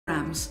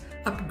programs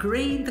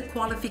upgrade the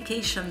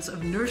qualifications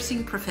of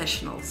nursing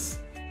professionals,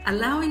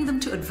 allowing them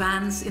to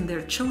advance in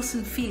their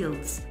chosen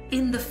fields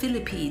in the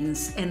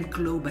Philippines and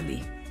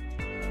globally.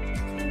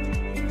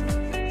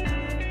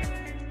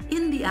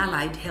 In the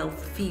allied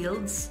health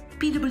fields,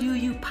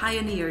 PWU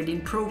pioneered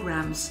in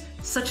programs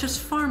such as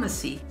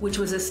pharmacy, which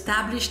was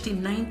established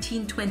in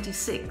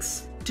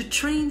 1926 to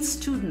train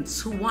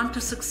students who want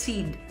to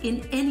succeed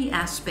in any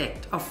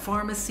aspect of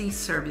pharmacy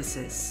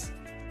services.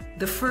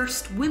 The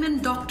first women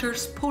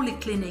doctors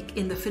polyclinic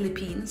in the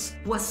Philippines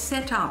was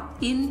set up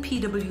in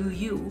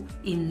PWU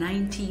in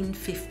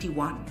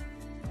 1951.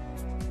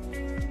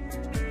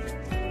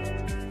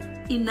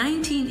 In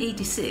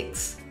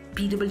 1986,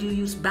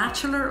 PWU's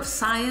Bachelor of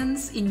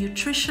Science in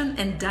Nutrition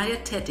and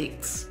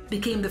Dietetics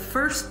became the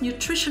first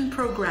nutrition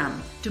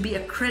program to be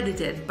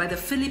accredited by the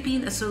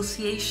Philippine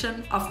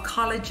Association of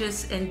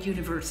Colleges and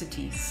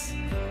Universities.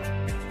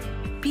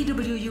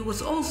 PWU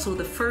was also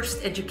the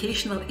first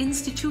educational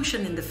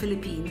institution in the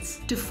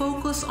Philippines to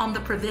focus on the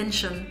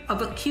prevention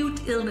of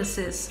acute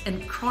illnesses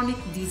and chronic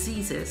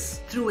diseases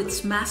through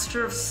its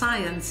Master of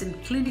Science in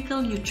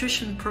Clinical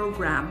Nutrition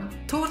program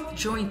taught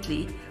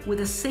jointly with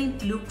the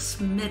St. Luke's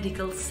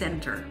Medical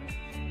Center.